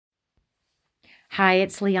Hi,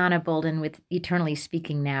 it's Liana Bolden with Eternally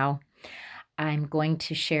Speaking Now. I'm going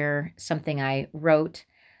to share something I wrote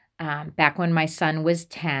back when my son was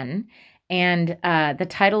 10. And the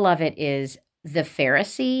title of it is The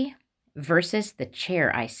Pharisee versus the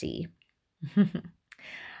Chair I See.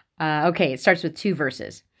 Okay, it starts with two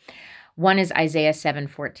verses. One is Isaiah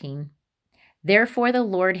 7:14. Therefore the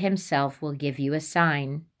Lord himself will give you a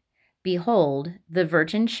sign. Behold, the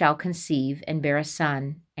virgin shall conceive and bear a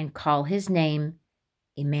son, and call his name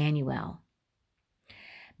Emmanuel.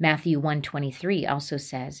 Matthew 1:23 also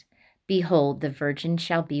says, Behold, the virgin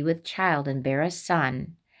shall be with child and bear a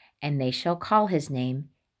son, and they shall call his name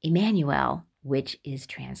Emmanuel, which is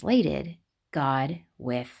translated God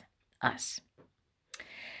with us.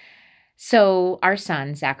 So our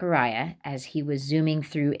son, Zechariah, as he was zooming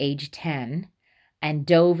through age 10 and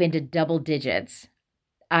dove into double digits,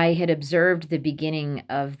 I had observed the beginning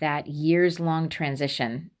of that years-long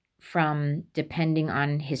transition from depending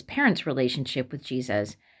on his parents' relationship with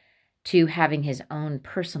Jesus to having his own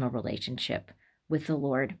personal relationship with the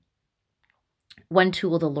Lord. One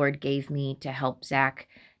tool the Lord gave me to help Zach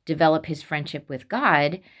develop his friendship with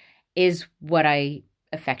God is what I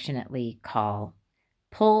affectionately call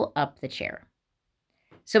pull up the chair.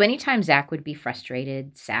 So anytime Zach would be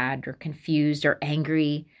frustrated, sad, or confused, or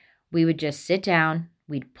angry, we would just sit down,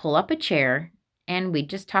 we'd pull up a chair, and we'd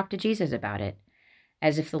just talk to Jesus about it,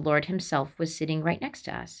 as if the Lord himself was sitting right next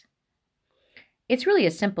to us. It's really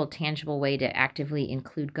a simple, tangible way to actively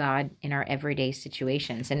include God in our everyday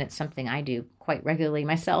situations, and it's something I do quite regularly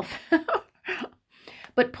myself.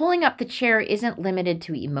 But pulling up the chair isn't limited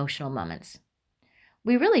to emotional moments.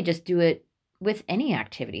 We really just do it with any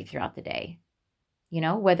activity throughout the day.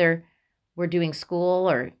 Whether we're doing school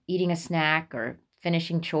or eating a snack or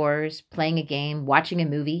finishing chores, playing a game, watching a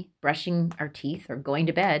movie, brushing our teeth, or going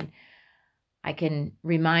to bed, I can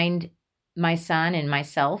remind my son and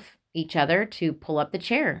myself, each other, to pull up the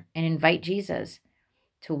chair and invite Jesus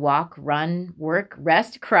to walk, run, work,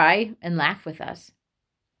 rest, cry, and laugh with us.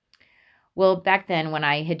 Well, back then, when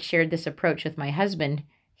I had shared this approach with my husband,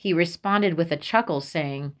 he responded with a chuckle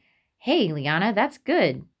saying, Hey, Liana, that's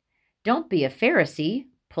good. Don't be a Pharisee.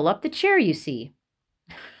 Pull up the chair you see.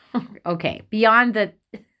 Okay, beyond the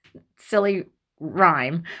silly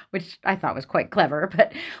rhyme, which I thought was quite clever,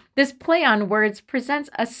 but this play on words presents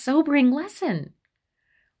a sobering lesson.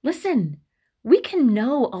 Listen, we can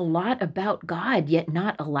know a lot about God, yet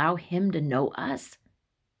not allow him to know us.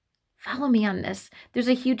 Follow me on this. There's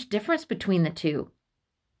a huge difference between the two.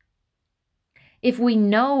 If we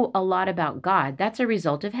know a lot about God, that's a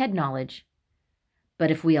result of head knowledge. But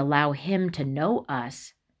if we allow him to know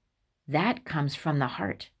us, that comes from the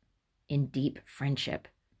heart in deep friendship.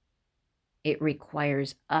 It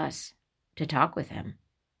requires us to talk with him.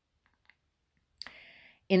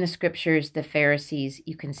 In the scriptures, the Pharisees,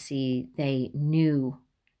 you can see they knew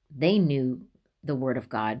the word of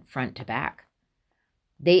God front to back.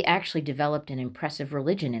 They actually developed an impressive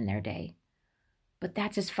religion in their day. But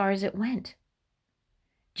that's as far as it went.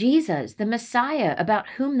 Jesus, the Messiah, about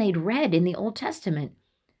whom they'd read in the Old Testament,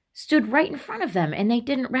 stood right in front of them and they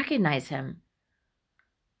didn't recognize him.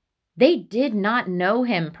 They did not know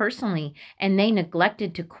him personally, and they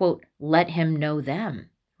neglected to, quote, let him know them,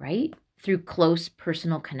 right? Through close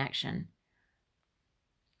personal connection.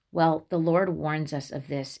 Well, the Lord warns us of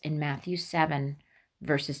this in Matthew 7,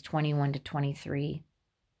 verses 21 to 23.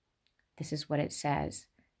 This is what it says.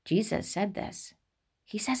 Jesus said this.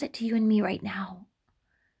 He says it to you and me right now.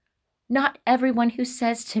 Not everyone who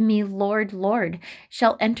says to me, Lord, Lord,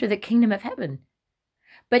 shall enter the kingdom of heaven,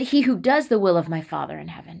 but he who does the will of my Father in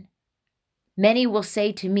heaven. Many will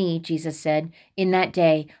say to me, Jesus said, in that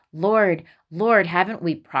day, Lord, Lord, haven't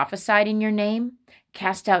we prophesied in your name,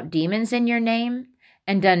 cast out demons in your name,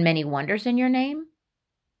 and done many wonders in your name?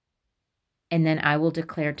 And then I will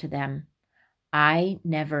declare to them, I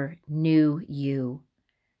never knew you.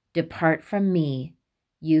 Depart from me,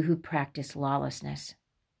 you who practice lawlessness.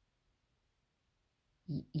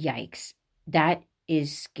 Yikes. That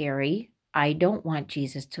is scary. I don't want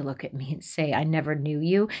Jesus to look at me and say, I never knew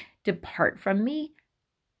you. Depart from me.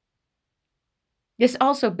 This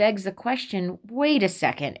also begs the question, wait a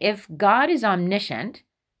second, if God is omniscient,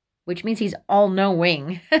 which means he's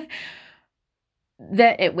all-knowing,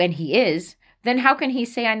 when he is, then how can he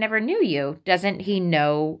say, I never knew you? Doesn't he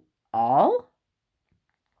know all?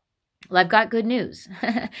 Well, I've got good news.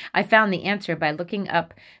 I found the answer by looking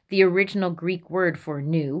up the original Greek word for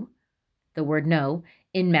knew, the word know,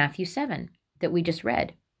 in Matthew 7 that we just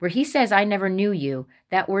read, where he says, I never knew you.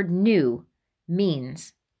 That word knew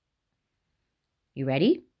means, you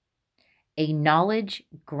ready? A knowledge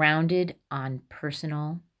grounded on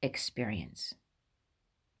personal experience.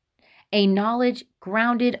 a knowledge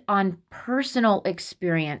grounded on personal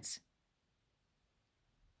experience.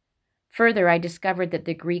 Further, I discovered that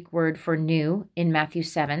the Greek word for new in Matthew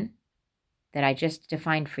 7, that I just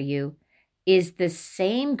defined for you, is the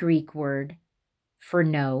same Greek word for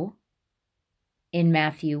know in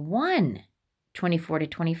Matthew 1, 24 to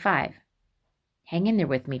 25. Hang in there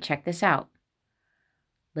with me. Check this out.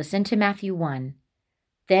 Listen to Matthew 1.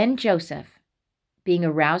 Then Joseph, being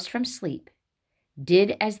aroused from sleep,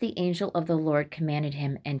 did as the angel of the Lord commanded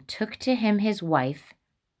him, and took to him his wife,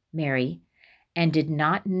 Mary, and did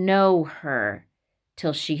not know her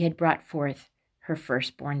till she had brought forth her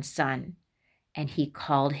firstborn son, and he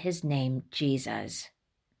called his name Jesus.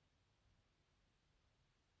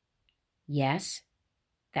 Yes,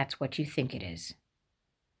 that's what you think it is.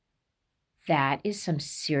 That is some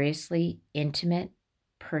seriously intimate,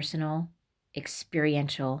 personal,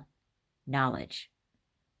 experiential knowledge.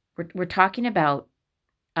 We're talking about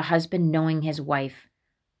a husband knowing his wife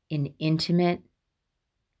in intimate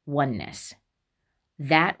oneness.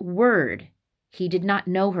 That word, he did not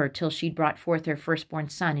know her till she'd brought forth her firstborn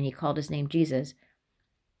son, and he called his name Jesus,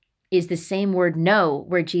 is the same word know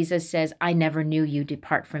where Jesus says, I never knew you,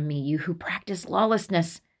 depart from me, you who practice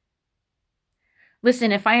lawlessness.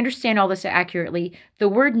 Listen, if I understand all this accurately, the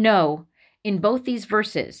word know in both these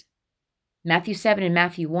verses, Matthew 7 and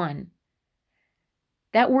Matthew 1,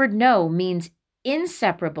 that word know means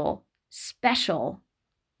inseparable, special,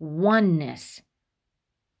 oneness.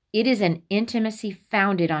 It is an intimacy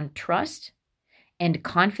founded on trust and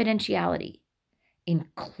confidentiality in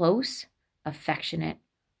close, affectionate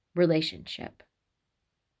relationship.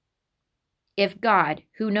 If God,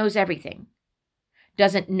 who knows everything,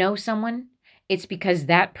 doesn't know someone, it's because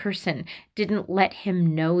that person didn't let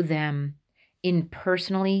him know them in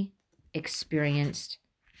personally experienced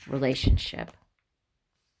relationship.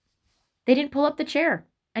 They didn't pull up the chair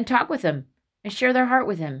and talk with him and share their heart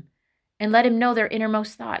with him and let him know their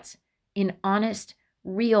innermost thoughts in honest,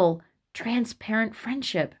 real, transparent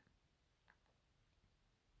friendship.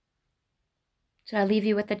 So I leave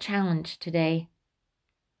you with a challenge today.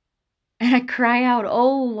 And I cry out,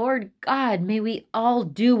 oh, Lord God, may we all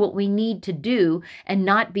do what we need to do and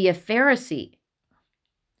not be a Pharisee.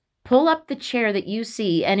 Pull up the chair that you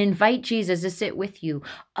see and invite Jesus to sit with you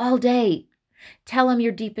all day. Tell him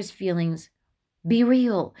your deepest feelings. Be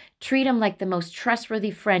real. Treat him like the most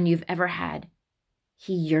trustworthy friend you've ever had.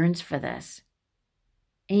 He yearns for this.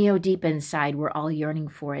 And deep inside, we're all yearning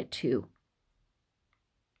for it too.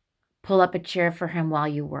 Pull up a chair for him while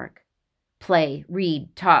you work. Play,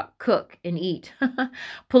 read, talk, cook, and eat.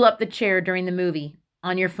 Pull up the chair during the movie,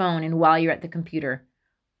 on your phone, and while you're at the computer.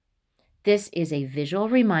 This is a visual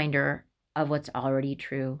reminder of what's already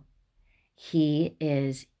true. He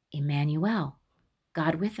is Emmanuel,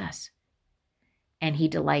 God with us, and he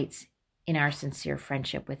delights in our sincere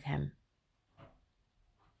friendship with him.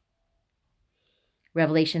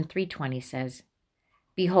 Revelation 3:20 says,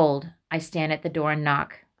 Behold, I stand at the door and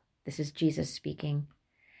knock. This is Jesus speaking.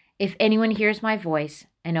 If anyone hears my voice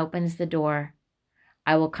and opens the door,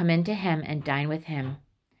 I will come into him and dine with him,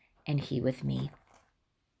 and he with me.